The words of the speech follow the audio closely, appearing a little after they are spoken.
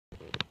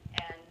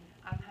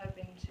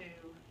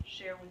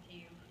share with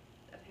you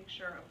a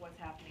picture of what's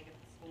happening at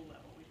the school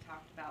level. We've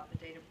talked about the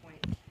data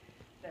points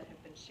that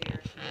have been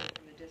shared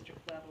from the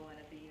district level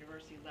and at the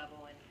university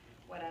level, and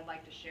what I'd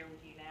like to share with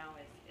you now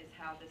is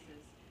how this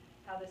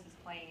is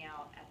playing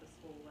out at the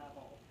school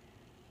level.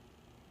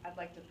 I'd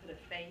like to put a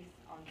face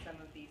on some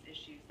of these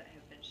issues that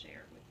have been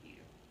shared with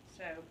you.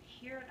 So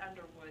here at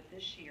Underwood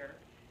this year,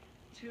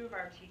 2 of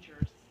our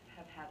teachers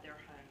have had their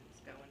homes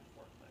go in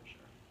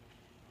foreclosure.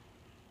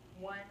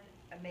 One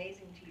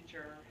amazing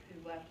teacher who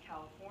left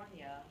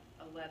California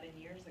 11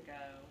 years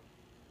ago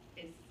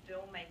is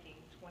still making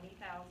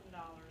 $20,000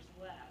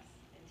 less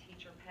in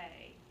teacher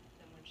pay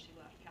than when she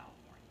left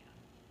California.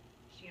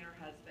 She and her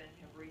husband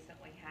have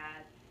recently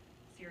had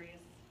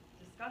serious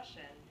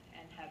discussion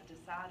and have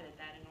decided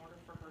that in order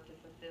for her to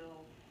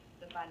fulfill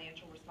the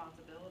financial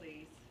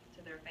responsibilities to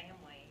their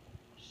family,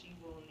 she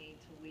will need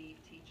to leave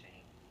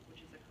teaching,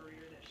 which is a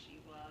career that she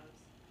loves.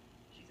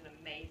 She's an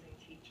amazing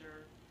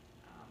teacher,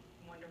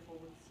 wonderful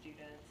with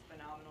students,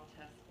 phenomenal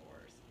test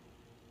scores,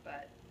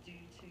 but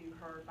due to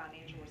her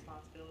financial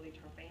responsibility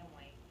to her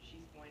family,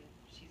 she's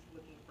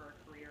looking for a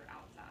career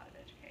outside of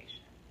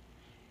education.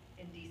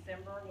 In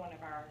December, one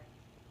of our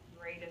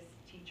greatest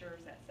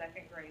teachers at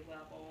 2nd grade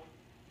level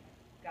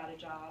got a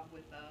job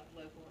with a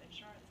local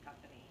insurance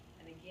company,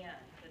 and again,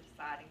 the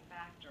deciding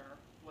factor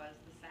was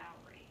the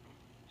salary.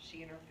 She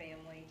and her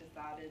family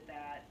decided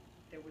that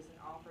there was an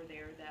offer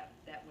there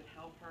that would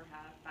help her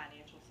have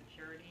financial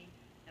security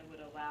and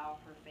would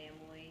allow her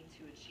family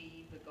to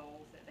achieve the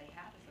goals that they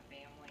had as a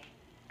family,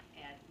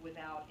 and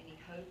without any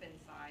hope in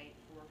sight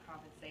for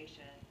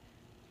compensation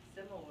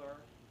similar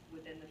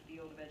within the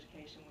field of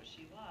education which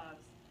she loves,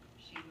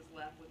 she was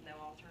left with no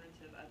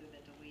alternative other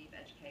than to leave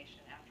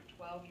education after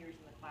 12 years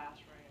in the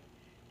classroom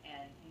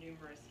and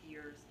numerous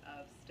years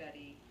of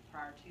study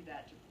prior to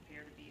that to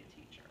prepare to be a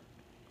teacher.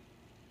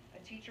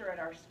 A teacher at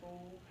our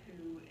school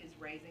who is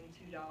raising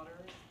 2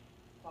 daughters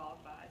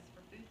qualifies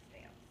for food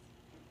stamps.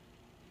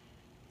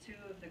 2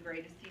 of the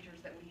greatest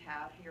teachers that we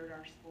have here at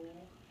our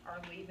school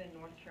are leaving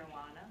North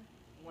Carolina.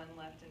 One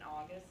left in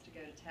August to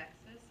go to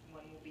Texas.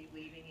 One will be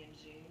leaving in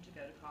June to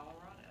go to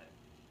Colorado.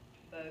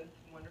 Both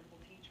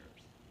wonderful teachers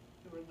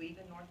who are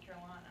leaving North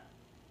Carolina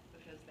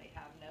because they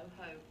have no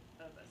hope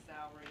of a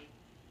salary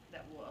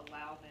that will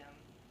allow them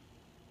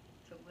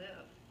to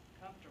live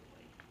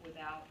comfortably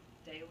without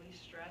daily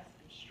stress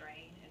and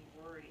strain and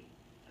worry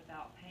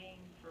about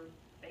paying for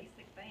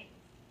basic things,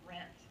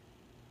 rent,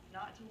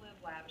 not to live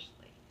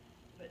lavishly,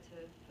 but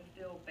to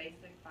fulfill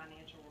basic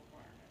financial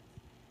requirements.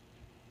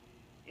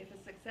 If a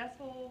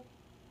successful,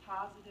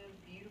 positive,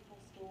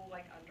 beautiful school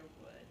like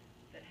Underwood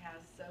that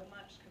has so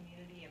much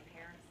community and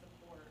parent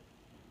support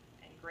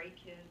and great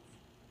kids,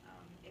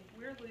 if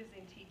we're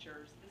losing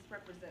teachers, this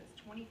represents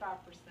 25%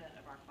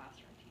 of our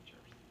classroom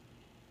teachers.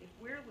 If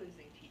we're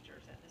losing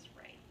teachers at this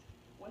rate,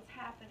 what's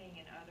happening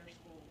in other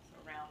schools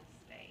around the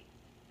state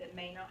that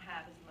may not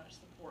have as much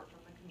support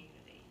from the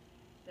community,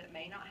 that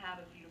may not have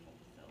a beautiful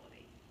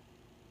facility?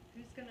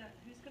 Who's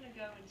gonna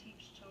go and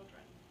teach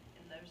children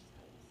in those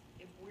schools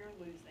if we're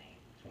losing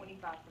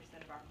 25%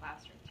 of our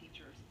classroom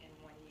teachers in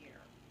 1 year?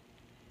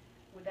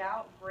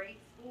 Without great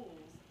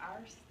schools,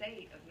 our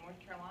state of North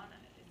Carolina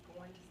is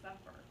going to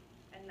suffer,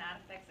 and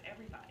that affects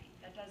everybody.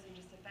 That doesn't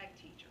just affect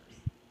teachers.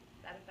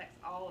 That affects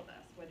all of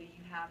us, whether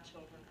you have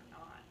children or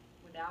not.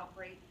 Without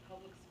great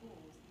public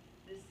schools,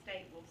 this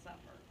state will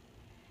suffer.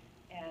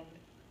 And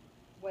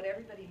what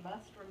everybody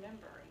must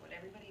remember and what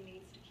everybody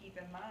needs to keep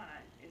in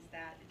mind is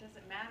that it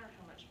doesn't matter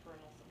how much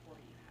parental support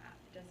you have.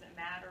 It doesn't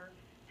matter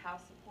how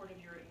supportive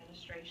your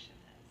administration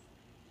is.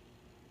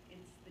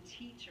 It's the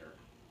teacher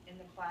in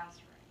the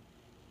classroom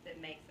that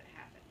makes it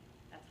happen.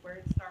 That's where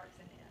it starts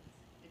and ends.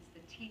 It's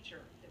the teacher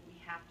that we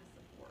have to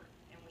support,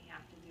 and we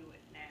have to do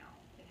it now.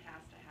 It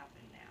has to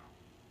happen now.